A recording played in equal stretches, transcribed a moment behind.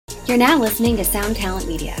You're now listening to Sound Talent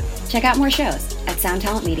Media. Check out more shows at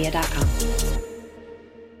soundtalentmedia.com.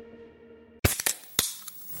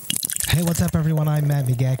 Hey, what's up, everyone? I'm Matt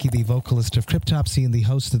Migaki, the vocalist of Cryptopsy and the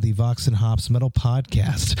host of the Vox and Hops Metal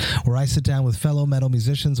Podcast, where I sit down with fellow metal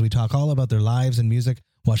musicians. We talk all about their lives and music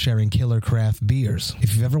while sharing killer craft beers.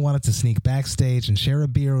 If you've ever wanted to sneak backstage and share a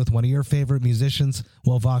beer with one of your favorite musicians,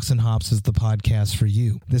 well, Vox and Hops is the podcast for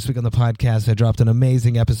you. This week on the podcast, I dropped an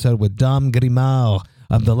amazing episode with Dom Grimal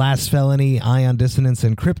of The Last Felony, Ion Dissonance,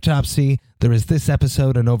 and Cryptopsy. There is this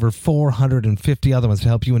episode and over 450 other ones to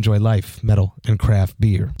help you enjoy life, metal, and craft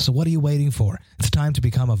beer. So what are you waiting for? It's time to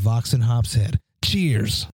become a Vox and Hops head.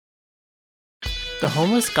 Cheers! The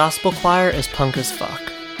Homeless Gospel Choir is punk as fuck.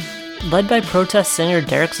 Led by protest singer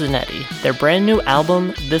Derek Zanetti, their brand new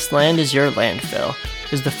album, This Land Is Your Landfill,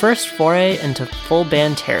 is the first foray into full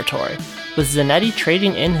band territory, with Zanetti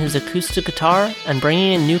trading in his acoustic guitar and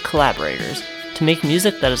bringing in new collaborators to make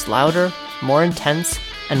music that is louder, more intense,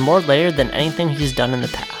 and more layered than anything he's done in the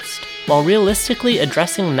past. While realistically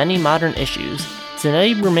addressing many modern issues,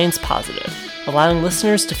 Zanetti remains positive, allowing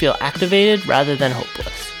listeners to feel activated rather than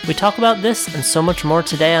hopeless. We talk about this and so much more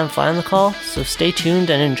today on Fly on the Call, so stay tuned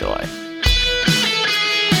and enjoy.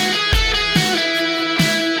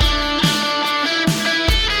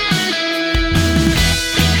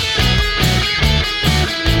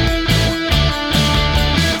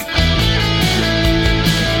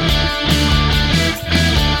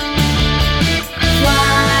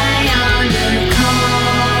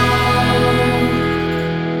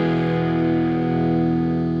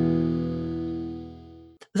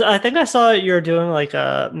 I think I saw you're doing like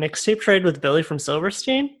a mixtape trade with Billy from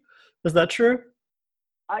Silverstein. Is that true?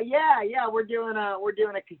 Yeah. We're doing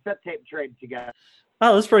a cassette tape trade together.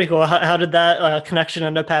 Oh, that's pretty cool. How did that connection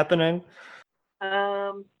end up happening?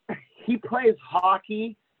 He plays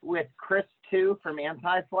hockey with Chris 2 from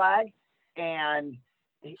Anti-Flag, and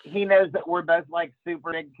he knows that we're both like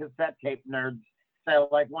super big cassette tape nerds. So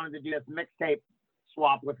like wanted to do this mixtape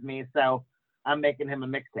swap with me. So I'm making him a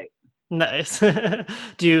mixtape. Nice. Do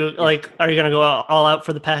you are you going to go all out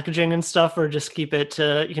for the packaging and stuff, or just keep it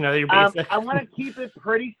to, your basic? I want to keep it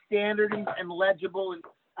pretty standard and legible, and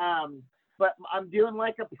but I'm doing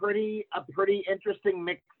like a pretty interesting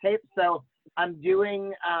mixtape. So I'm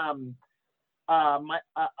doing a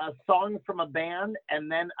song from a band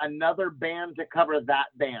and then another band to cover that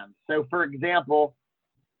band. So for example,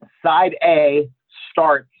 side A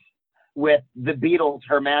starts with the Beatles'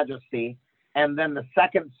 Her Majesty. And then the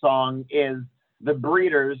second song is The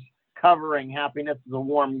Breeders covering Happiness is a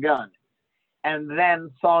Warm Gun. And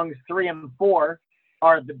then songs 3 and 4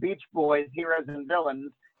 are the Beach Boys, Heroes and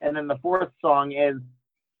Villains. And then the fourth song is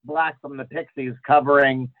Black from the Pixies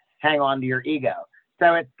covering Hang On to Your Ego.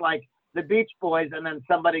 So it's like the Beach Boys and then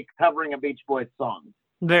somebody covering a Beach Boys song.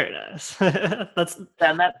 Very nice. That's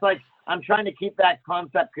like, I'm trying to keep that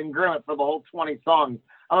concept congruent for the whole 20 songs.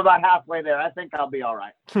 I'm about halfway there. I think I'll be all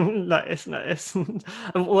right. Nice.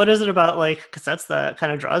 What is it about cassettes that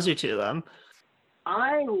kind of draws you to them?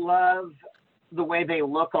 I love the way they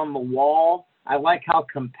look on the wall. I like how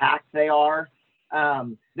compact they are.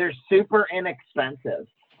 They're super inexpensive.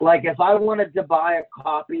 Like if I wanted to buy a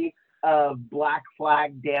copy of Black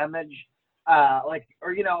Flag Damage, if I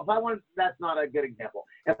wanted, that's not a good example.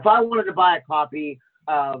 If I wanted to buy a copy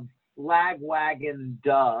of Lagwagon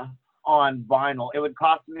Duh on vinyl, it would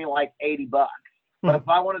cost me like $80. But if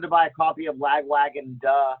I wanted to buy a copy of Lagwagon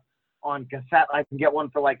Duh on cassette, I can get one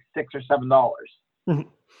for like $6 or $7.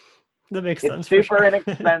 That makes sense. It's super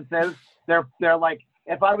inexpensive. They're like,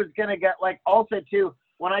 if I was gonna get also too,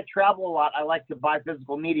 when I travel a lot, I like to buy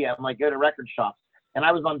physical media and go to record shops. And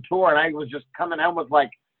I was on tour and I was just coming home with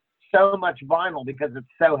so much vinyl because it's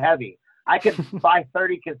so heavy. I could buy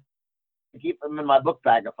 30 cassettes to keep them in my book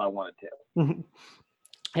bag if I wanted to.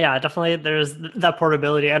 Yeah, definitely. There's that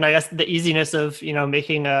portability, and I guess the easiness of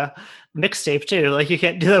making a mixtape too. You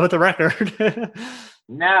can't do that with a record.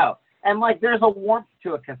 No, and there's a warmth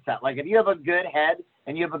to a cassette. If you have a good head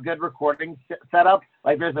and you have a good recording setup,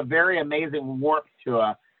 there's a very amazing warmth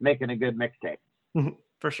to making a good mixtape.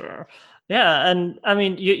 For sure. Yeah, and I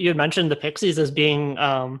mean, you mentioned the Pixies as being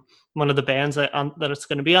one of the bands that it's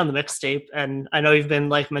going to be on the mixtape, and I know you've been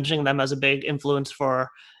mentioning them as a big influence for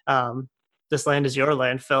This Land Is Your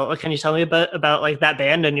Landfill. Can you tell me a bit about that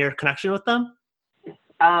band and your connection with them?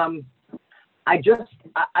 I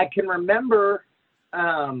can remember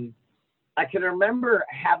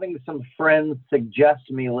having some friends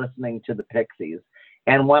suggest me listening to the Pixies,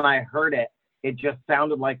 and when I heard it, it just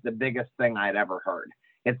sounded like the biggest thing I'd ever heard.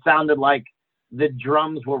 It sounded like the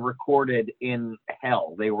drums were recorded in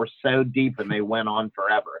hell. They were so deep and they went on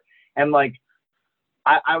forever. And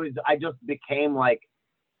I just became like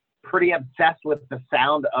pretty obsessed with the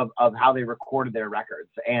sound of how they recorded their records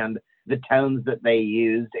and the tones that they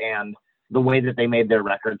used and the way that they made their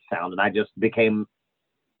records sound. And I just became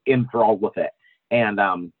enthralled with it. And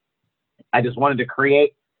I just wanted to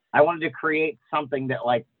create something that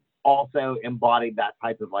like also embodied that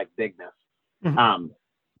type of like bigness. Mm-hmm.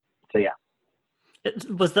 So yeah.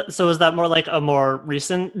 Was that more like a more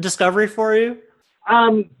recent discovery for you?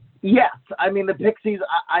 Yes. I mean, the Pixies,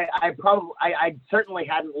 I certainly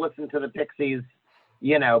hadn't listened to the Pixies,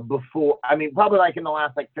 you know, before. I mean, probably like in the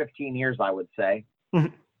last like 15 years, I would say.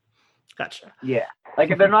 Gotcha. Yeah.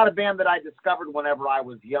 Like, if they're not a band that I discovered whenever I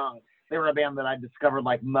was young, they were a band that I discovered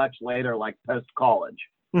like much later, like post-college.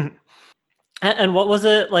 Mm-hmm. And what was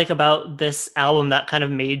it like about this album that kind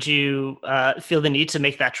of made you feel the need to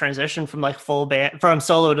make that transition from like full band, from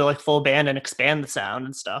solo to like full band, and expand the sound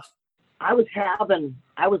and stuff? I was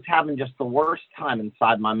having just the worst time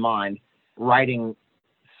inside my mind writing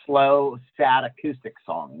slow, sad acoustic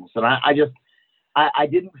songs, and I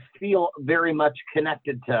didn't feel very much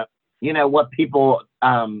connected to, you know, what people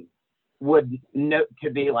would note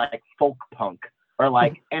to be like folk punk or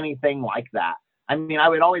like anything like that. I mean, I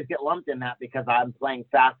would always get lumped in that because I'm playing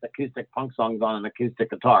fast acoustic punk songs on an acoustic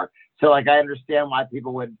guitar. So like, I understand why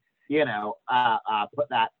people would, you know, put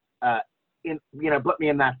that in, you know, put me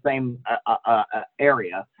in that same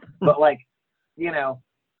area. But like, you know,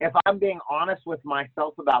 if I'm being honest with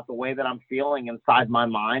myself about the way that I'm feeling inside my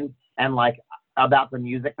mind and like about the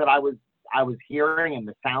music that I was hearing and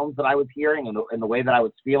the sounds that I was hearing and the way that I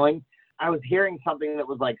was feeling, I was hearing something that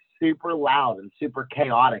was like super loud and super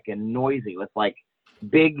chaotic and noisy with like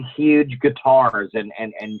big, huge guitars and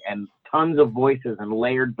tons of voices and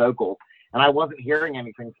layered vocals. And I wasn't hearing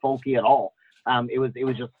anything folky at all. It was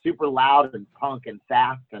just super loud and punk and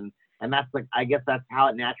fast. And that's like, I guess that's how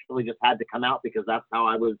it naturally just had to come out, because that's how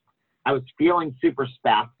I was feeling super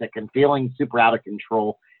spastic and feeling super out of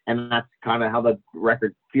control. And that's kind of how the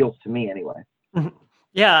record feels to me anyway.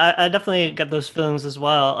 Yeah, I definitely get those feelings as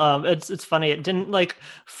well. It's funny. It didn't like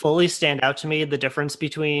fully stand out to me, the difference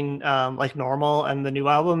between like Normal and the new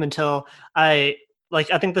album, until I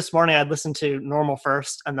think this morning I listened to Normal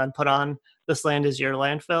first and then put on This Land Is Your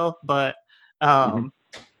Landfill. But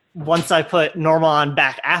once I put Normal on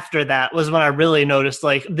back after that was when I really noticed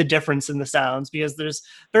like the difference in the sounds, because there's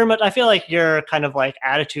very much, I feel like your kind of like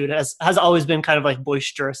attitude has always been kind of like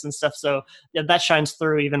boisterous and stuff. So yeah, that shines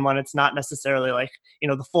through even when it's not necessarily like, you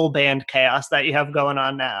know, the full band chaos that you have going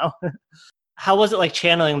on now. How was it like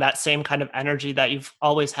channeling that same kind of energy that you've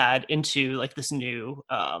always had into like this new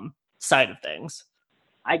side of things?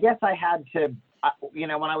 I guess I had to, you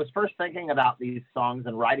know, when I was first thinking about these songs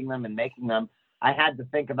and writing them and making them, I had to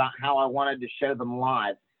think about how I wanted to show them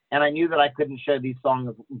live. And I knew that I couldn't show these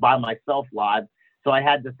songs by myself live. So I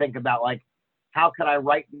had to think about like, how could I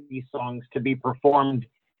write these songs to be performed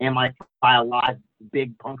in like by a live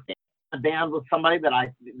big punk band? A band with somebody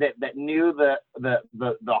that knew the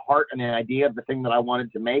heart and the idea of the thing that I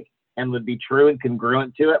wanted to make and would be true and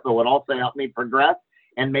congruent to it, but would also help me progress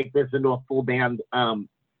and make this into a full band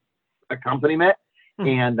accompaniment.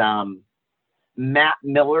 And Matt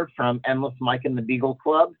Miller from Endless Mike and the Beagle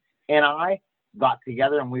Club and I got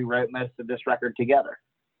together and we wrote most of this record together.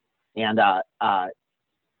 And I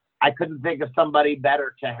couldn't think of somebody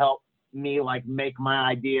better to help me like make my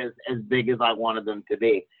ideas as big as I wanted them to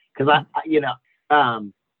be. Cause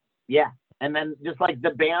yeah. And then just like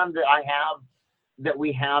the band that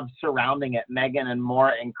we have surrounding it, Megan and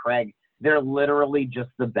Maura and Craig, they're literally just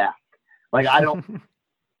the best. Like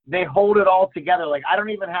they hold it all together. Like I don't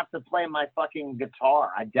even have to play my fucking guitar.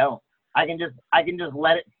 I don't. I can just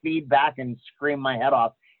let it feed back and scream my head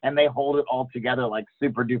off, and they hold it all together like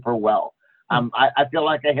super duper well. I feel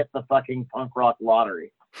like I hit the fucking punk rock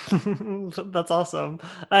lottery. That's awesome.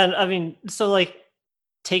 And I mean, so like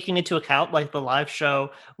taking into account like the live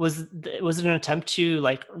show, was it an attempt to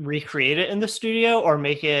like recreate it in the studio or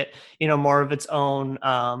make it, you know, more of its own,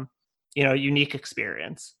 you know, unique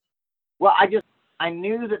experience? Well, I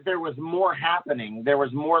knew that there was more happening. There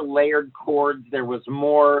was more layered chords. There was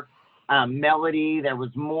more melody. There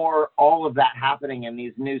was more all of that happening in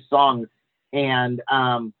these new songs. And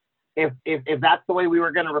if that's the way we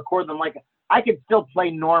were going to record them, like I could still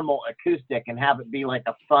play Normal acoustic and have it be like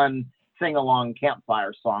a fun sing-along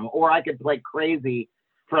campfire song, or I could play Crazy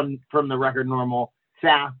from the record Normal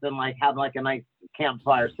fast and like have like a nice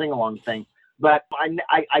campfire sing-along thing. But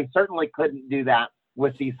I certainly couldn't do that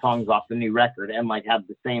with these songs off the new record and like have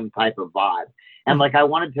the same type of vibe. And like I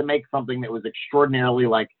wanted to make something that was extraordinarily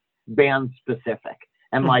like band specific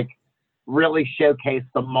and like really showcase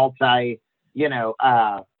the multi, you know,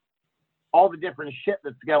 all the different shit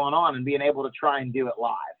that's going on and being able to try and do it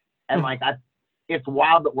live. And like, it's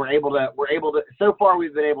wild that we're able to, so far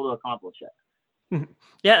we've been able to accomplish it.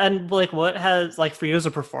 Yeah. And like, what has, like, for you as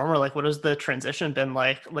a performer, like, what has the transition been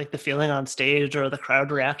like the feeling on stage or the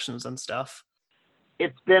crowd reactions and stuff?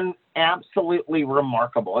 It's been absolutely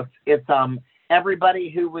remarkable. It's everybody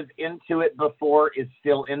who was into it before is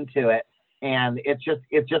still into it. And it's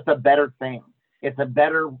just a better thing. It's a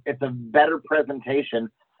better presentation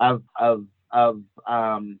of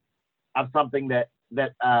something that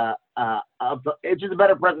it's just a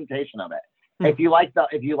better presentation of it. If you like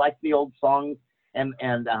the old songs and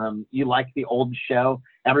you like the old show,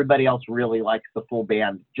 everybody else really likes the full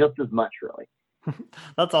band just as much, really.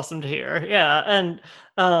 That's awesome to hear. Yeah. And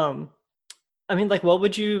I mean, like, how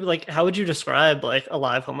would you describe like a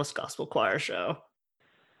live homeless gospel choir show?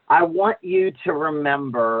 I want you to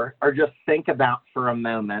remember, or just think about for a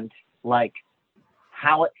moment, like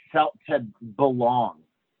how it felt to belong,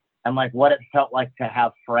 and like what it felt like to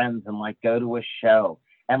have friends and like go to a show,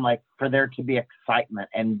 and like for there to be excitement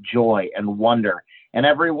and joy and wonder, and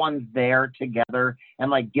everyone's there together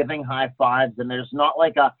and like giving high fives, and there's not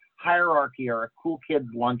like a hierarchy or a cool kids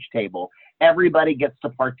lunch table. Everybody gets to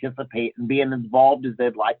participate and be as involved as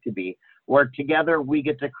they'd like to be, where together we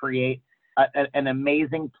get to create an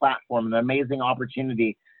amazing platform, an amazing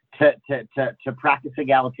opportunity to practice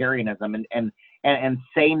egalitarianism and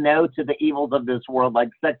say no to the evils of this world, like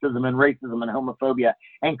sexism and racism and homophobia,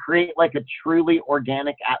 and create like a truly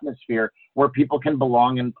organic atmosphere where people can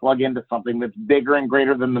belong and plug into something that's bigger and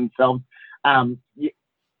greater than themselves,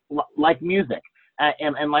 like music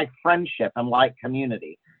and like friendship and like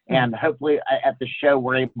community. And hopefully at the show,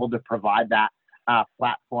 we're able to provide that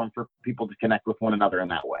platform for people to connect with one another in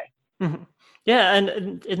that way. Mm-hmm. Yeah.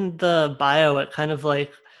 And in the bio, it kind of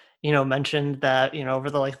like, mentioned that, over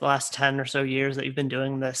the last 10 or so years that you've been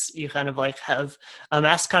doing this, you kind of like have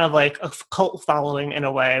amassed kind of like a cult following in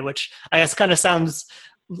a way, which I guess kind of sounds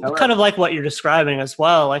kind of like what you're describing as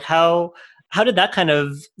well. Like how did that kind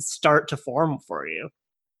of start to form for you?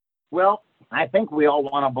 Well, I think we all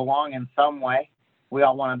want to belong in some way. We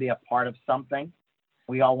all want to be a part of something.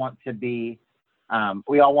 We all want to be,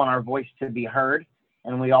 we all want our voice to be heard,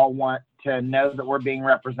 and we all want to know that we're being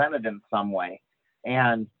represented in some way.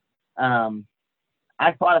 And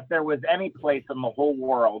I thought if there was any place in the whole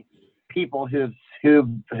world, people who've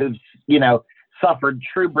suffered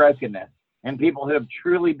true brokenness, and people who have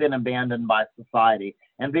truly been abandoned by society,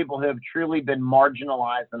 and people who have truly been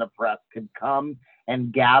marginalized and oppressed could come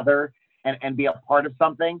and gather and be a part of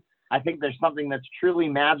something, I think there's something that's truly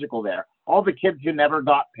magical there. All the kids who never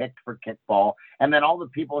got picked for kickball, and then all the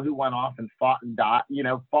people who went off and fought and died,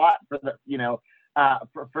 fought for the,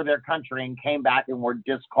 for their country and came back and were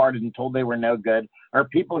discarded and told they were no good, or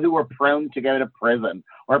people who were prone to go to prison,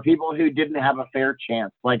 or people who didn't have a fair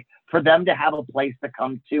chance. Like, for them to have a place to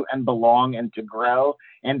come to and belong and to grow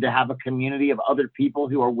and to have a community of other people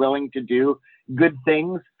who are willing to do good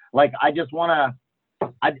things. Like, I just wanted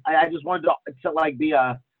to like be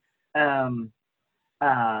a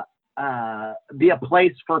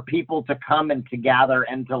place for people to come and to gather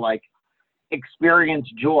and to like experience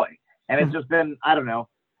joy. And it's just been, I don't know.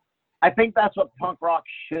 I think that's what punk rock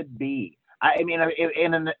should be. I mean,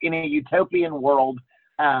 in a utopian world,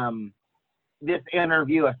 this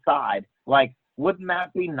interview aside, like, wouldn't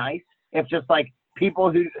that be nice if just like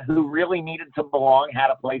people who really needed to belong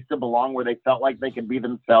had a place to belong where they felt like they could be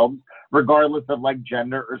themselves, regardless of like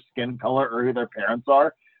gender or skin color or who their parents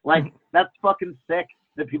are? Like, that's fucking sick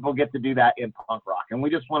that people get to do that in punk rock. And we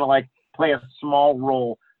just want to like play a small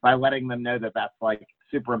role by letting them know that that's like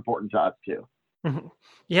super important to us too.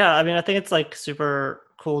 Yeah. I mean, I think it's like super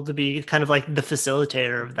cool to be kind of like the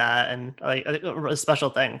facilitator of that, and like a special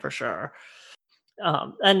thing for sure.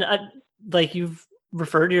 And like you've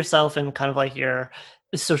referred to yourself in kind of like your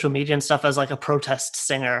social media and stuff as like a protest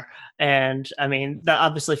singer. And I mean, that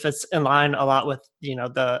obviously fits in line a lot with,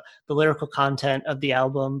 the lyrical content of the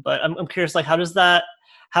album, but I'm curious, like,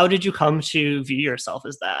 how did you come to view yourself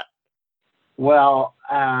as that? Well,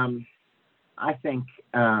 I think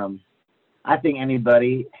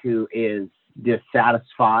anybody who is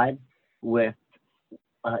dissatisfied with,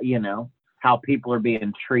 how people are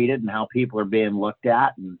being treated and how people are being looked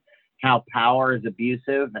at and how power is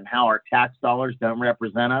abusive and how our tax dollars don't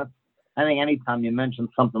represent us. I think anytime you mention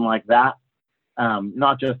something like that,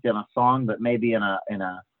 not just in a song, but maybe in a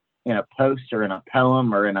post or in a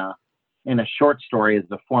poem or in a short story as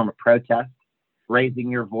a form of protest, raising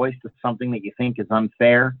your voice to something that you think is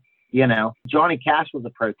unfair You know, Johnny Cash was a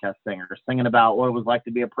protest singer singing about what it was like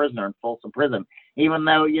to be a prisoner in Folsom Prison. Even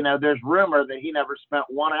though, you know, there's rumor that he never spent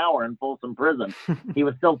 1 hour in Folsom Prison, he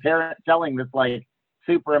was still telling this like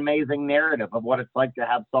super amazing narrative of what it's like to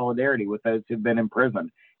have solidarity with those who've been in prison.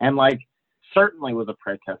 And like, certainly was a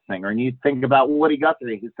protest singer. And you think about Woody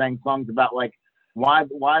Guthrie, who sang songs about like why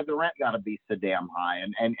the rent got to be so damn high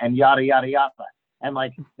and yada, yada, yada. And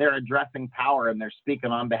like, they're addressing power and they're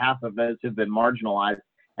speaking on behalf of those who've been marginalized.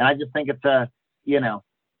 And I just think it's a, you know,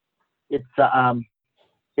 it's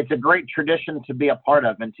a great tradition to be a part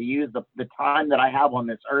of, and to use the time that I have on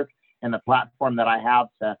this earth and the platform that I have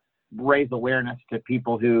to raise awareness to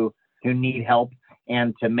people who need help,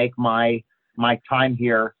 and to make my time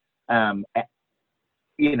here,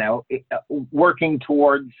 you know, working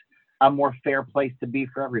towards a more fair place to be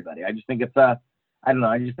for everybody. I just think it's I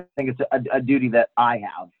just think it's a duty that I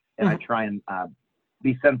have, and I try and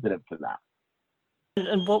be sensitive to that.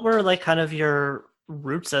 And what were like kind of your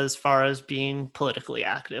roots as far as being politically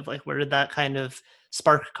active? Like, where did that kind of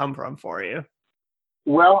spark come from for you?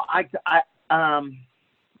 Well, I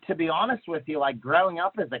to be honest with you, like growing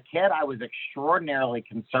up as a kid, I was extraordinarily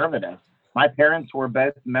conservative. My parents were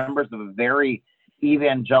both members of a very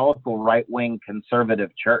evangelical right-wing conservative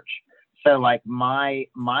church. So like my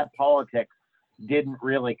politics didn't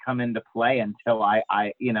really come into play until I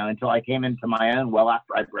came into my own well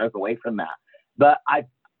after I broke away from that. But I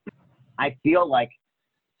feel like,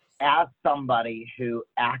 as somebody who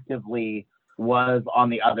actively was on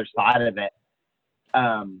the other side of it,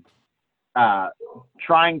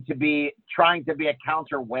 trying to be a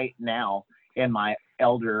counterweight now in my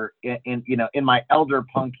elder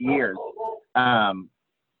punk years, I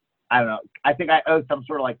don't know. I think I owe some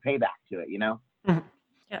sort of like payback to it, you know?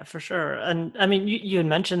 Yeah, for sure. And I mean, you had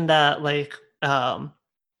mentioned that like,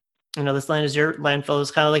 you know, This Land Is Your Landfill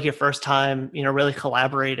is kind of like your first time, you know, really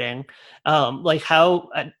collaborating. Like how,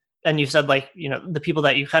 and you said like, you know, the people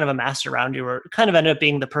that you kind of amassed around you were kind of ended up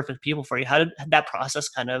being the perfect people for you. How did that process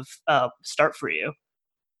kind of start for you?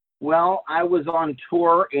 Well, I was on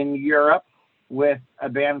tour in Europe with a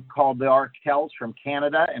band called the Arkells from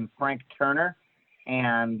Canada and Frank Turner.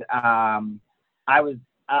 And I was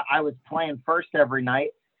playing first every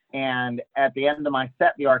night. And at the end of my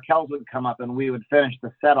set, the Arkells would come up and we would finish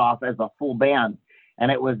the set off as a full band.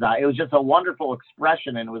 And it was just a wonderful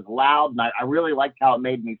expression, and it was loud, and I really liked how it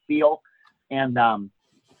made me feel. And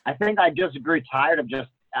I think I just grew tired of just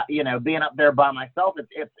being up there by myself.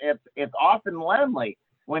 It's often lonely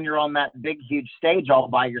when you're on that big huge stage all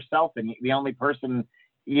by yourself, and the only person,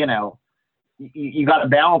 you got to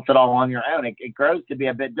balance it all on your own. It grows to be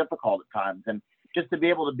a bit difficult at times, and just to be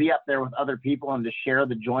able to be up there with other people and to share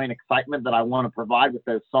the joy and excitement that I want to provide with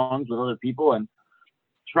those songs with other people, and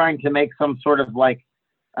trying to make some sort of like,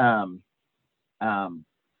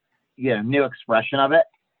 new expression of it.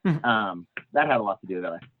 That had a lot to do with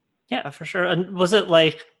it. Yeah, for sure. And was it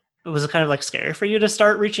kind of like scary for you to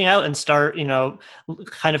start reaching out and start,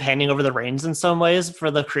 kind of handing over the reins in some ways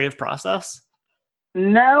for the creative process?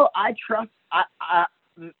 No, I trust,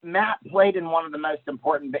 Matt played in one of the most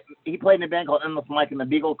important, he played in a band called Endless Mike and the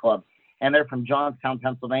Beagle Club, and they're from Johnstown,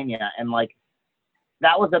 Pennsylvania. And like,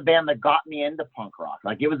 that was a band that got me into punk rock.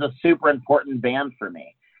 Like, it was a super important band for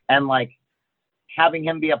me. And like, having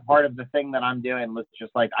him be a part of the thing that I'm doing was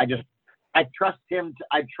just like, I trust him.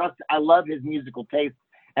 I love his musical taste.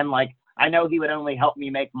 And like, I know he would only help me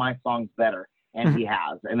make my songs better. And he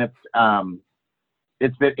has. And it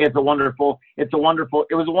was a wonderful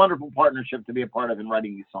partnership to be a part of in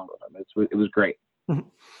writing these songs with him. It was great.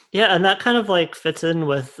 Yeah, and that kind of like fits in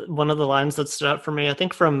with one of the lines that stood out for me, I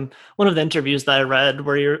think, from one of the interviews that I read,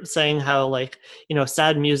 where you're saying how like,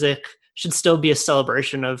 sad music should still be a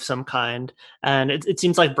celebration of some kind. And it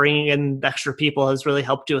seems like bringing in extra people has really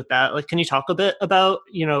helped you with that. Like, can you talk a bit about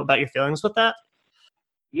your feelings with that?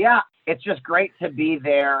 Yeah, it's just great to be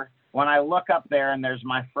there. When I look up there and there's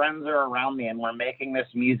my friends are around me and we're making this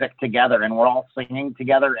music together and we're all singing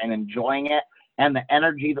together and enjoying it, and the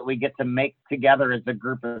energy that we get to make together as a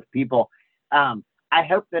group of people, I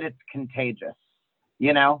hope that it's contagious.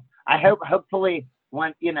 I hopefully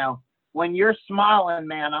when you're smiling,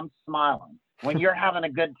 man, I'm smiling. When you're having a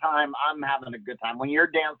good time, I'm having a good time. When you're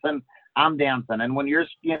dancing, I'm dancing. And when you're,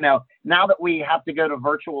 now that we have to go to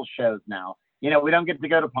virtual shows now, we don't get to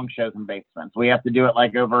go to punk shows in basements. We have to do it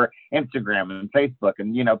like over Instagram and Facebook,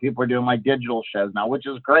 and, people are doing like digital shows now, which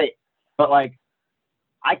is great. But like,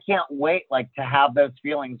 I can't wait like to have those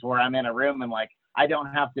feelings where I'm in a room and like, I don't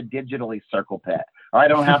have to digitally circle pit, or I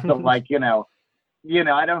don't have to like, I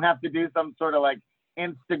don't have to do some sort of like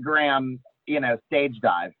Instagram, stage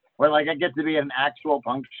dive, where like I get to be at an actual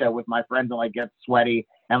punk show with my friends and like get sweaty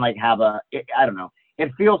and like have I don't know.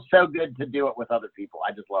 It feels so good to do it with other people.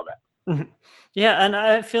 I just love it. Mhm. Yeah, and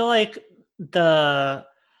I feel like the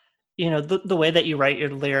the way that you write your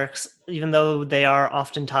lyrics, even though they are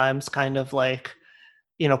oftentimes kind of like,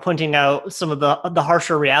 pointing out some of the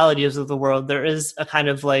harsher realities of the world, there is a kind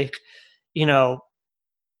of like, you know,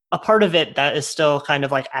 a part of it that is still kind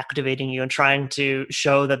of like activating you and trying to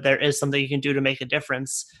show that there is something you can do to make a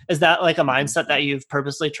difference. Is that like a mindset that you've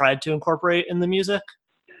purposely tried to incorporate in the music?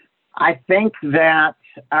 I think that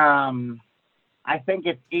I think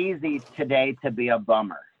it's easy today to be a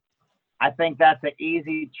bummer. I think that's an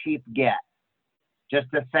easy, cheap get,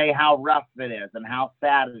 just to say how rough it is and how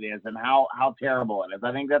sad it is and how terrible it is.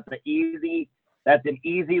 I think that's an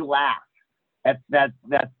easy laugh. That's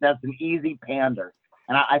an easy pander.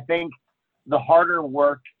 And I think the harder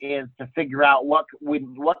work is to figure out what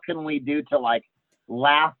can we do to like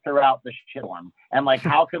laugh throughout the shitstorm, and like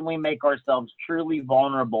how can we make ourselves truly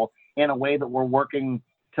vulnerable in a way that we're working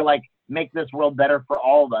to like make this world better for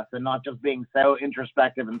all of us, and not just being so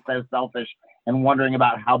introspective and so selfish and wondering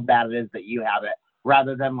about how bad it is that you have it,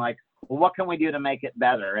 rather than like, well, what can we do to make it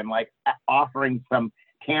better, and like offering some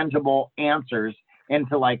tangible answers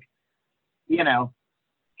into like,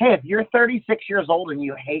 hey, if you're 36 years old and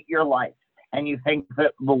you hate your life and you think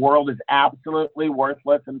that the world is absolutely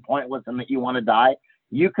worthless and pointless and that you want to die,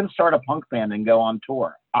 you can start a punk band and go on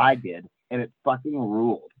tour. I did, and it fucking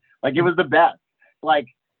ruled. Like, it was the best. Like,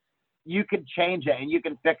 you could change it and you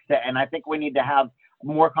can fix it. And I think we need to have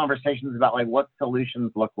more conversations about like what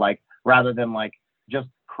solutions look like, rather than like just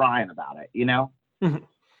crying about it, Mm-hmm.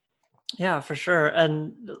 Yeah, for sure.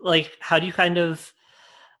 And like, how do you kind of,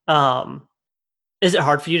 is it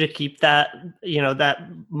hard for you to keep that, that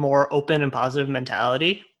more open and positive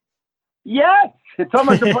mentality? Yes, it's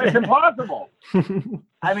almost it's impossible.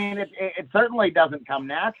 I mean, it certainly doesn't come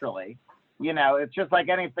naturally. It's just like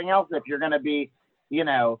anything else. If you're going to be,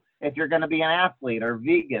 if you're going to be an athlete or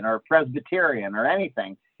vegan or Presbyterian or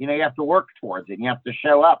anything, you have to work towards it. And you have to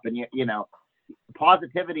show up, and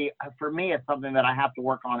positivity for me is something that I have to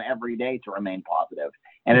work on every day to remain positive.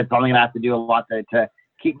 And it's something I have to do a lot to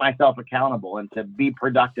keep myself accountable and to be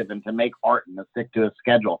productive and to make art and to stick to a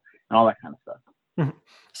schedule and all that kind of stuff.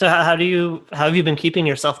 So how have you been keeping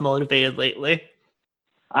yourself motivated lately?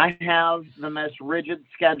 I have the most rigid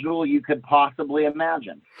schedule you could possibly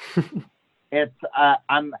imagine. It's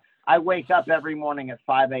I wake up every morning at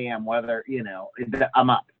 5 a.m. whether I'm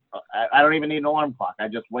up. I don't even need an alarm clock. I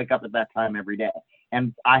just wake up at that time every day,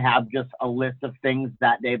 and I have just a list of things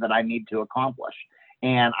that day that I need to accomplish.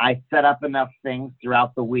 And I set up enough things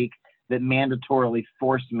throughout the week that mandatorily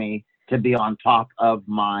force me to be on top of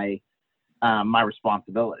my my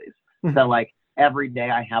responsibilities. Mm-hmm. So like every day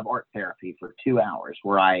I have art therapy for 2 hours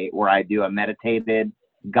where I do a meditated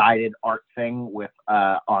guided art thing with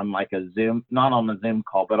on like a Zoom, not on the Zoom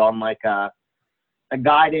call, but on like a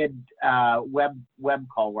guided web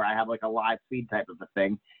call where I have like a live feed type of a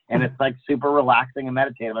thing, and it's like super relaxing and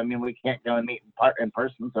meditative. I mean, we can't go and meet in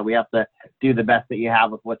person, so we have to do the best that you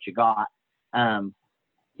have with what you got.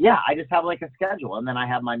 Yeah, I just have like a schedule, and then I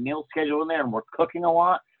have my meal schedule in there, and we're cooking a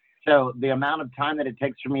lot. So the amount of time that it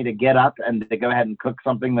takes for me to get up and to go ahead and cook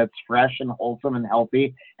something that's fresh and wholesome and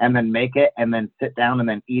healthy, and then make it, and then sit down and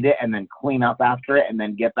then eat it, and then clean up after it, and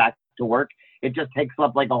then get back to work, it just takes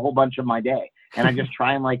up like a whole bunch of my day. And I just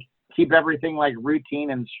try and like keep everything like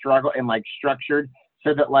routine and structured,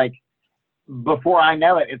 so that like before I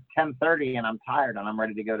know it, it's 10:30 and I'm tired and I'm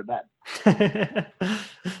ready to go to bed.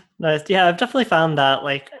 Nice. Yeah, I've definitely found that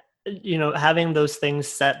like, having those things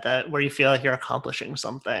set that where you feel like you're accomplishing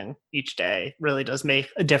something each day really does make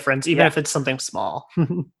a difference, even if it's something small.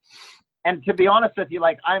 And to be honest with you,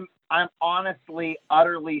 like I'm honestly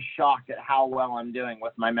utterly shocked at how well I'm doing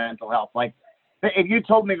with my mental health. Like, if you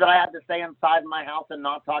told me that I had to stay inside my house and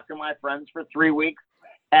not talk to my friends for 3 weeks,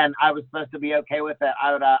 and I was supposed to be okay with it,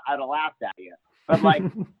 I'd have laughed at you. But like,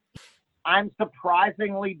 I'm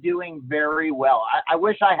surprisingly doing very well. I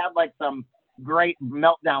wish I had like some great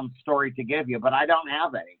meltdown story to give you, but I don't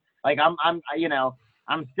have any. Like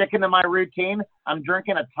I'm sticking to my routine. I'm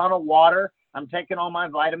drinking a ton of water. I'm taking all my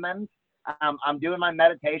vitamins. I'm doing my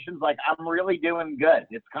meditations. Like, I'm really doing good.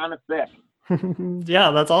 It's kind of sick.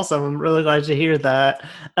 Yeah, that's awesome. I'm really glad to hear that.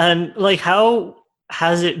 And like, how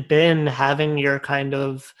has it been having your kind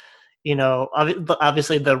of,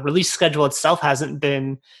 obviously the release schedule itself hasn't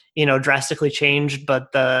been, drastically changed, but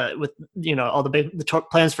with all the big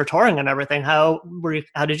plans for touring and everything, how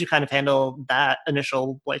did you kind of handle that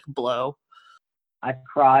initial like blow? I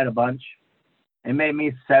cried a bunch. It made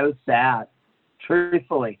me so sad,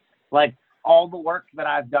 truthfully. Like, all the work that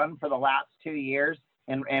I've done for the last 2 years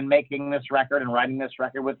in making this record and writing this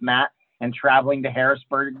record with Matt and traveling to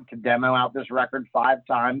Harrisburg to demo out this record 5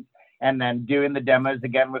 times and then doing the demos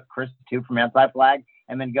again with Chris too from Anti-Flag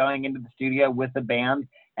and then going into the studio with the band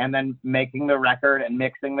and then making the record and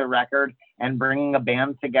mixing the record and bringing a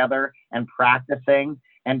band together and practicing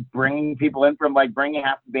and bringing people in from like bringing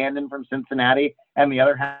half the band in from Cincinnati and the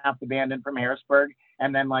other half the band in from Harrisburg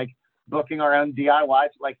and then like booking our own DIYs,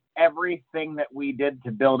 like everything that we did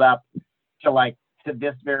to build up to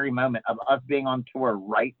this very moment of us being on tour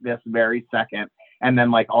right this very second. And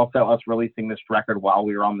then like also us releasing this record while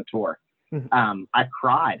we were on the tour. Mm-hmm. I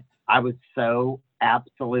cried. I was so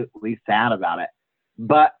absolutely sad about it.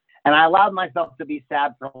 And I allowed myself to be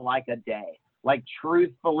sad for like a day, like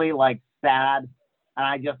truthfully, like sad. And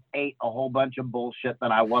I just ate a whole bunch of bullshit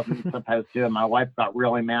that I wasn't supposed to. And my wife got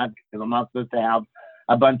really mad because I'm not supposed to have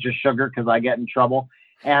a bunch of sugar because I get in trouble.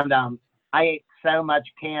 And I ate so much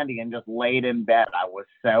candy and just laid in bed. I was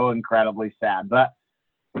so incredibly sad. But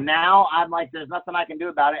now I'm like, there's nothing I can do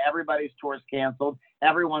about it. Everybody's tour's canceled.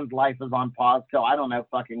 Everyone's life is on pause till, I don't know,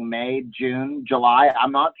 fucking May, June, July.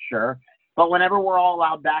 I'm not sure. But whenever we're all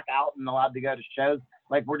allowed back out and allowed to go to shows,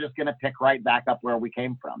 like we're just going to pick right back up where we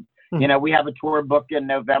came from. You know, we have a tour booked in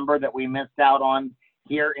November that we missed out on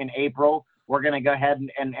here in April. We're going to go ahead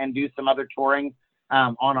and do some other touring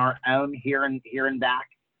on our own here and back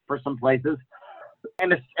for some places.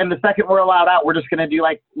 And the second we're allowed out, we're just going to do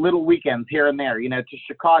like little weekends here and there, you know, to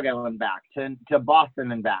Chicago and back, to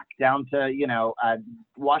Boston and back, down to, you know,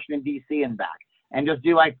 Washington, D.C. and back, and just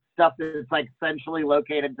do like stuff that's like centrally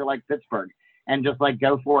located to like Pittsburgh and just like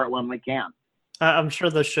go for it when we can. I'm sure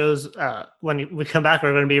those shows, when we come back,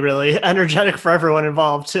 are going to be really energetic for everyone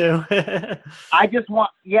involved too.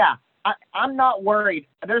 I'm not worried.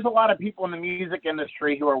 There's a lot of people in the music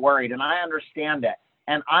industry who are worried, and I understand it.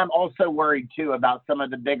 And I'm also worried too about some of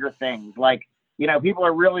the bigger things. Like, you know, people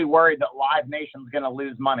are really worried that Live Nation's going to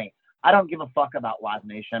lose money. I don't give a fuck about Live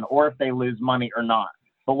Nation or if they lose money or not.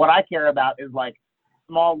 But what I care about is like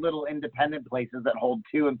small little independent places that hold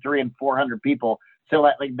 200 and 300 and 400 people so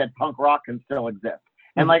that like that punk rock can still exist.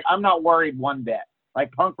 And like, I'm not worried one bit.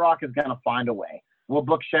 Like punk rock is going to find a way. We'll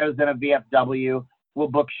book shows in a VFW. We'll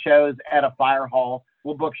book shows at a fire hall.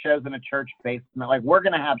 We'll book shows in a church basement. Like we're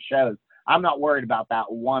going to have shows. I'm not worried about that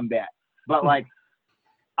one bit, but like,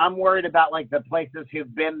 I'm worried about like the places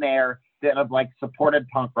who've been there that have like supported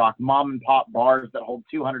punk rock, mom and pop bars that hold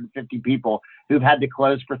 250 people who've had to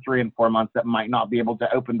close for 3 and 4 months that might not be able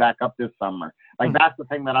to open back up this summer. Like that's the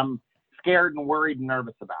thing that I'm scared and worried and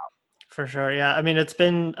nervous about. For sure. Yeah. I mean,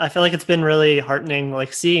 I feel like it's been really heartening,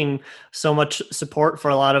 like seeing so much support for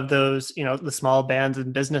a lot of those, you know, the small bands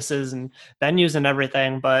and businesses and venues and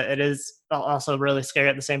everything. But it is also really scary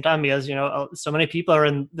at the same time because, you know, so many people are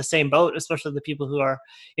in the same boat, especially the people who are,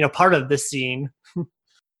 you know, part of this scene.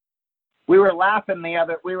 We were laughing the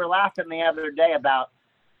other day about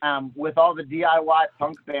with all the DIY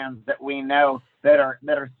punk bands that we know that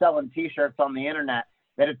are selling T-shirts on the internet,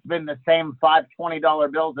 that it's been the same $5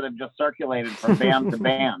 $20 bills that have just circulated from band to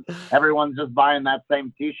band. Everyone's just buying that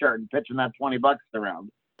same T-shirt and pitching that $20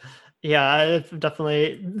 around. Yeah, I've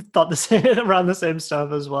definitely thought the same around the same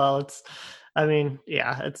stuff as well. There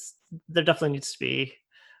definitely needs to be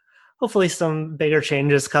hopefully some bigger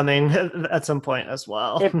changes coming at some point as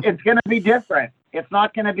well. It's going to be different. It's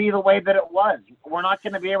not going to be the way that it was. We're not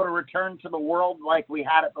going to be able to return to the world like we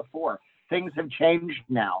had it before. Things have changed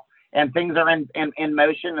now. And things are in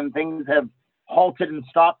motion, and things have halted and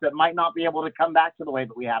stopped that might not be able to come back to the way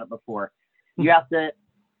that we had it before. You have to,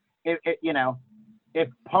 if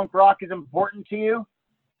punk rock is important to you,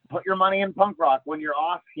 put your money in punk rock when you're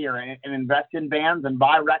off here and invest in bands and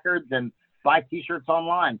buy records and buy T-shirts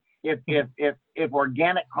online. If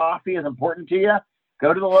organic coffee is important to you,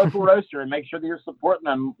 go to the local roaster and make sure that you're supporting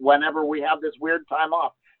them whenever we have this weird time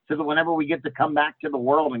off, so that whenever we get to come back to the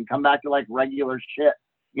world and come back to like regular shit,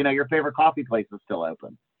 you know, your favorite coffee place is still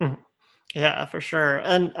open. Yeah, for sure.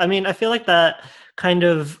 And I mean, I feel like that kind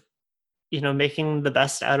of, you know, making the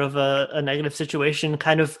best out of a negative situation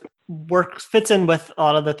kind of fits in with a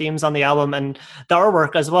lot of the themes on the album and the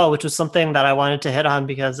artwork as well, which was something that I wanted to hit on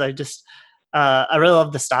because I just, I really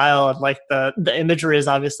love the style and like the imagery is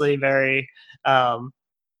obviously very,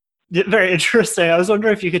 very interesting. I was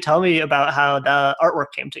wondering if you could tell me about how the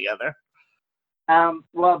artwork came together.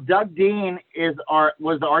 Well, Doug Dean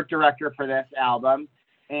was the art director for this album,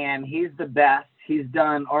 and he's the best. He's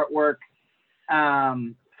done artwork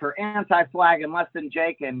for Anti-Flag and Less Than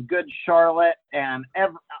Jake and Good Charlotte and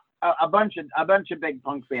a bunch of big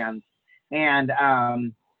punk bands. And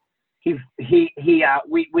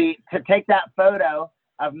we to take that photo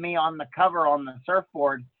of me on the cover on the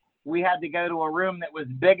surfboard, we had to go to a room that was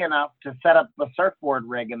big enough to set up the surfboard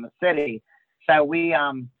rig in the city. So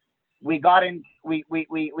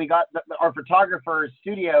our photographer's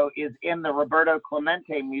studio is in the Roberto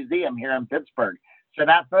Clemente Museum here in Pittsburgh. So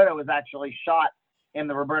that photo was actually shot in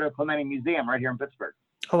the Roberto Clemente Museum right here in Pittsburgh.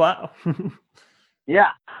 Oh, wow.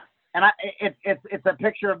 Yeah. And it's a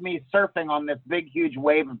picture of me surfing on this big, huge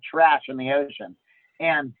wave of trash in the ocean.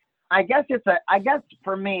 And I guess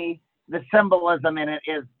for me, the symbolism in it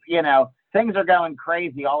is, things are going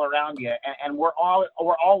crazy all around you. And we're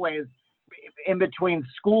always in between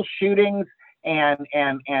school shootings and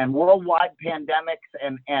worldwide pandemics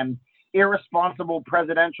and irresponsible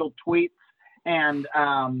presidential tweets and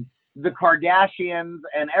the Kardashians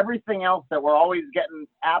and everything else that we're always getting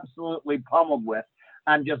absolutely pummeled with,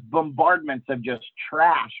 and just bombardments of just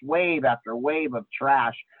trash, wave after wave of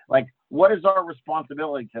trash. Like, what is our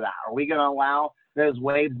responsibility to that? Are we going to allow those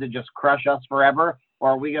waves to just crush us forever,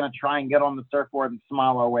 or are we going to try and get on the surfboard and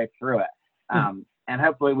smile our way through it? And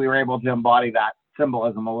hopefully we were able to embody that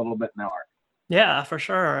symbolism a little bit in the art. Yeah, for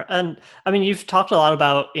sure. And I mean, you've talked a lot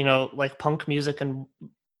about, like punk music, and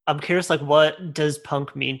I'm curious, like, what does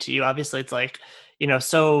punk mean to you? Obviously it's like,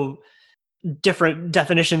 so different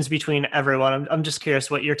definitions between everyone. I'm just curious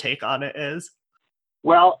what your take on it is.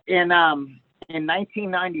 Well, in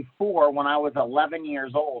 1994, when I was 11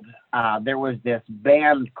 years old, there was this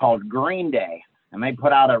band called Green Day, and they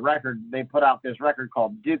put out this record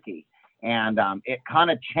called Dookie. And it kind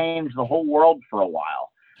of changed the whole world for a while.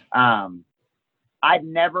 I'd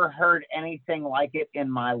never heard anything like it in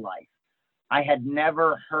my life. I had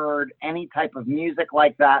never heard any type of music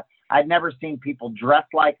like that. I'd never seen people dress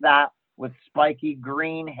like that with spiky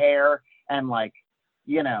green hair. And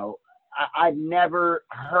I'd never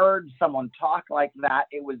heard someone talk like that.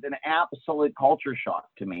 It was an absolute culture shock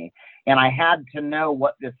to me. And I had to know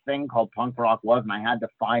what this thing called punk rock was, and I had to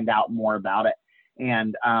find out more about it.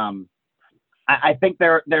 And I think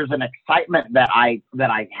there's an excitement that I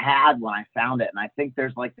had when I found it. And I think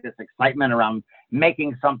there's like this excitement around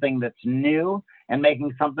making something that's new and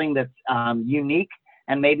making something that's unique,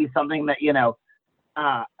 and maybe something that,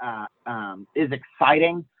 is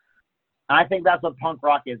exciting. And I think that's what punk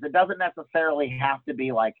rock is. It doesn't necessarily have to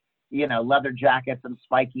be like, leather jackets and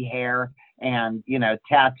spiky hair and,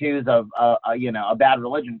 tattoos of, a Bad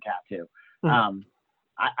Religion tattoo.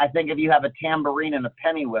 I think if you have a tambourine and a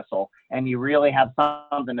penny whistle and you really have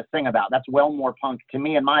something to sing about, that's well more punk to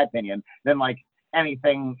me, in my opinion, than like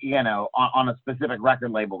anything, on a specific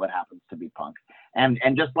record label that happens to be punk. And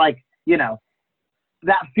just like, that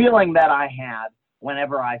feeling that I had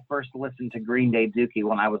whenever I first listened to Green Day Dookie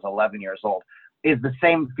when I was 11 years old is the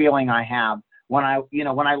same feeling I have when I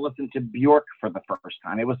listened to Bjork for the first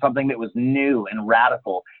time. It was something that was new and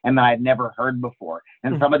radical and that I'd never heard before.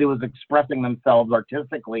 And somebody was expressing themselves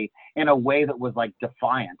artistically in a way that was like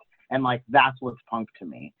defiant. And like, that's what's punk to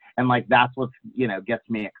me. And like, that's what, gets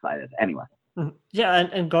me excited. Anyway. Yeah.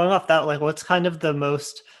 And going off that, like, what's kind of the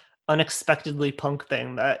most unexpectedly punk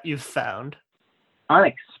thing that you've found?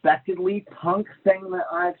 Unexpectedly punk thing that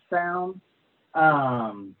I've found?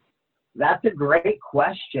 That's a great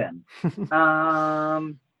question.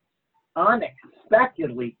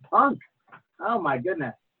 Unexpectedly punk. Oh my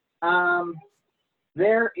goodness.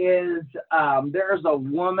 There's a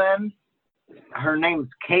woman, her name's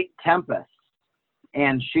Kate Tempest,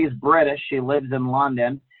 and she's British. She lives in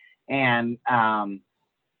London, and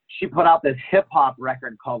she put out this hip hop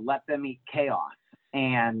record called Let Them Eat Chaos.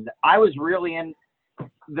 And I was really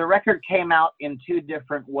the record came out in two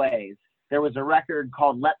different ways. There was a record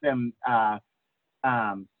called Let Them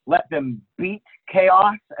Beat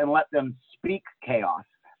Chaos and Let Them Speak Chaos.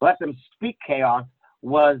 Let Them Speak Chaos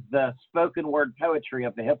was the spoken word poetry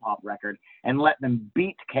of the hip hop record, and Let Them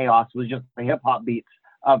Beat Chaos was just the hip hop beats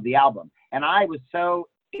of the album. And I was so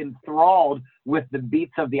enthralled with the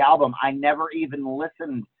beats of the album, I never even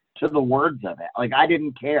listened to the words of it. Like, I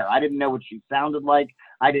didn't care. I didn't know what she sounded like.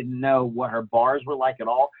 I didn't know what her bars were like at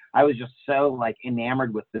all. I was just so like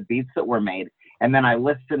enamored with the beats that were made. And then I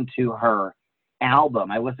listened to her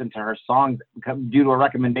album. I listened to her songs due to a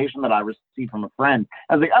recommendation that I received from a friend.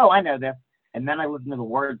 I was like, oh, I know this. And then I listened to the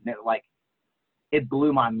words, and it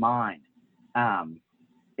blew my mind.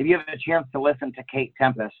 If you have a chance to listen to Kate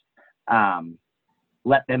Tempest,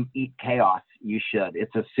 Let Them Eat Chaos, you should.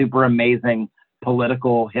 It's a super amazing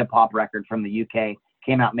political hip hop record from the UK.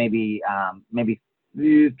 Came out maybe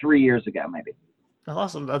 3 years ago, maybe.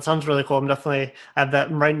 Awesome. That sounds really cool. I'm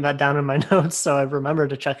writing that down in my notes so I remember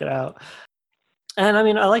to check it out. And I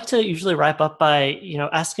mean, I like to usually wrap up by,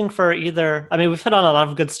 asking for we've hit on a lot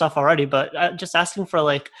of good stuff already, but just asking for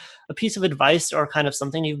like a piece of advice or kind of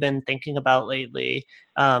something you've been thinking about lately,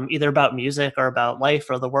 either about music or about life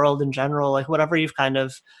or the world in general, like whatever you've kind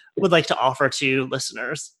of would like to offer to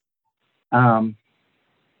listeners.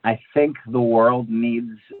 I think the world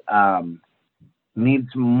needs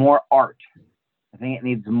more art. I think it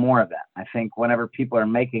needs more of that. I think whenever people are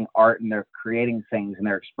making art and they're creating things and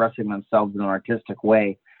they're expressing themselves in an artistic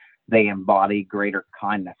way, they embody greater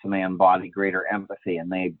kindness and they embody greater empathy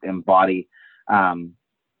and they embody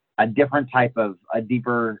a different type of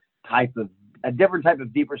deeper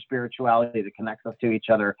spirituality that connects us to each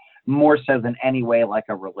other more so than any way like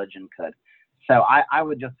a religion could. So I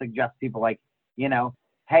would just suggest people like, you know,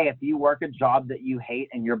 hey, if you work a job that you hate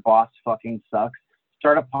and your boss fucking sucks,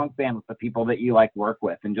 start a punk band with the people that you like work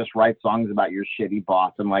with and just write songs about your shitty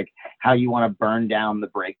boss and like how you want to burn down the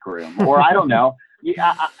break room. Or I don't know,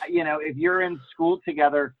 you know, if you're in school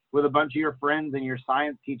together with a bunch of your friends and your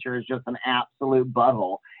science teacher is just an absolute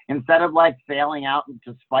butthole, instead of like failing out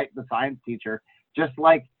to spite the science teacher, just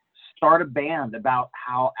like start a band about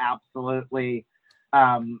how absolutely,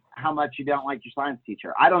 how much you don't like your science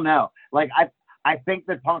teacher. I don't know. Like I think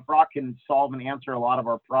that punk rock can solve and answer a lot of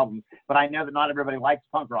our problems, but I know that not everybody likes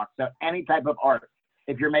punk rock. So any type of art,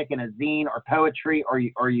 if you're making a zine or poetry or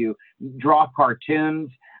you draw cartoons,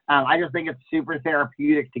 I just think it's super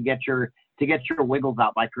therapeutic to get your wiggles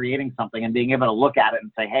out by creating something and being able to look at it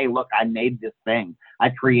and say, hey, look, I made this thing. I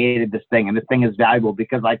created this thing, and this thing is valuable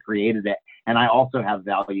because I created it, and I also have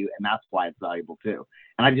value, and that's why it's valuable too.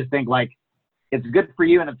 And I just think like it's good for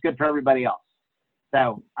you and it's good for everybody else.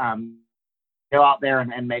 So go out there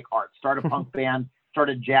and make art. Start a punk band, start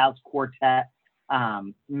a jazz quartet,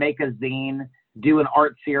 make a zine, do an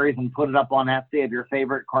art series and put it up on Etsy of your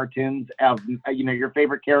favorite cartoons of, you know, your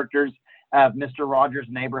favorite characters of Mr. Rogers'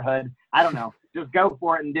 Neighborhood. I don't know. Just go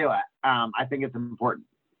for it and do it. I think it's important.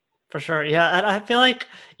 For sure. Yeah. And I feel like,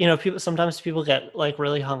 you know, sometimes people get like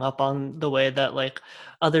really hung up on the way that like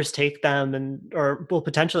others take them or will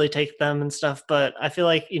potentially take them and stuff. But I feel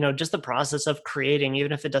like, you know, just the process of creating,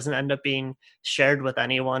 even if it doesn't end up being shared with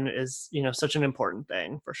anyone, is, you know, such an important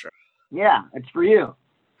thing for sure. Yeah, it's for you.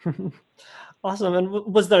 Awesome. And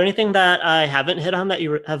was there anything that I haven't hit on that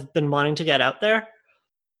you have been wanting to get out there?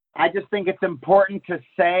 I just think it's important to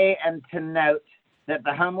say and to note that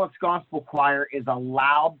the Homeless Gospel Choir is a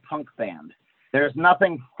loud punk band. There's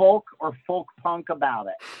nothing folk or folk punk about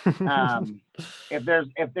it.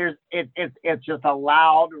 It's just a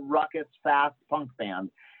loud, ruckus, fast punk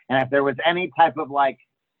band. And if there was any type of like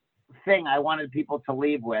thing I wanted people to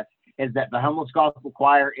leave with, is that the Homeless Gospel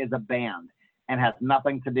Choir is a band and has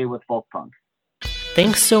nothing to do with folk punk.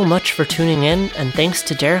 Thanks so much for tuning in, and thanks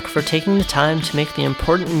to Derek for taking the time to make the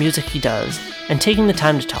important music he does and taking the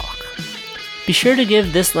time to talk. Be sure to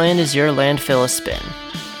give This Land Is Your Landfill a spin.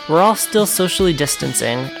 We're all still socially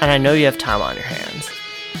distancing, and I know you have time on your hands.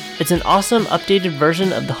 It's an awesome updated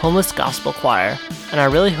version of the Homeless Gospel Choir, and I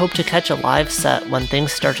really hope to catch a live set when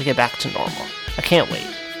things start to get back to normal. I can't wait.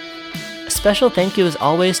 A special thank you as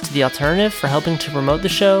always to The Alternative for helping to promote the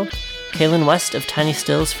show, Kaylin West of Tiny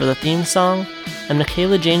Stills for the theme song, and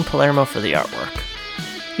Michaela Jane Palermo for the artwork.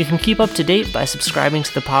 You can keep up to date by subscribing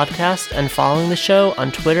to the podcast and following the show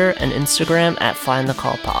on Twitter and Instagram at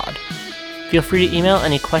FlyInTheCallPod. Feel free to email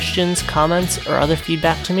any questions, comments, or other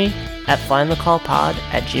feedback to me at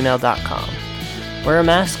flyinthecallpod@gmail.com. Wear a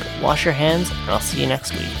mask, wash your hands, and I'll see you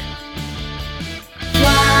next week.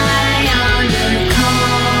 Fly on the call.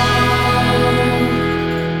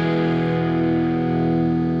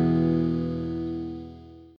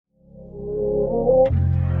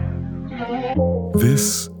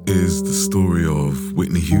 This is the story of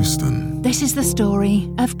Whitney Houston. This is the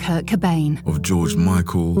story of Kurt Cobain. Of George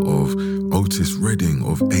Michael, of Otis Redding,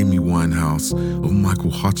 of Amy Winehouse, of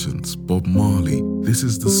Michael Hutchence, Bob Marley. This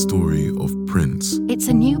is the story of Prince. It's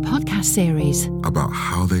a new podcast series about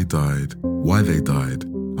how they died, why they died,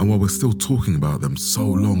 and why we're still talking about them so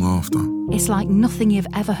long after. It's like nothing you've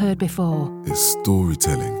ever heard before. It's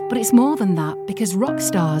storytelling. But it's more than that, because rock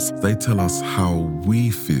stars, they tell us how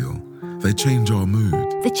we feel. They change our mood.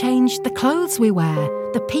 They change the clothes we wear,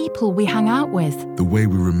 the people we hang out with, the way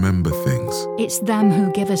we remember things. It's them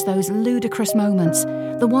who give us those ludicrous moments,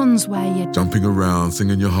 the ones where you're jumping around,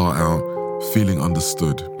 singing your heart out, feeling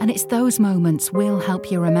understood. And it's those moments we'll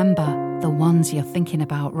help you remember, the ones you're thinking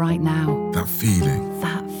about right now. That feeling.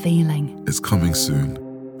 That feeling. It's coming soon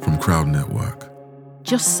from Crowd Network.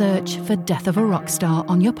 Just search for Death of a Rock Star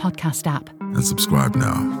on your podcast app. And subscribe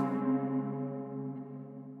now.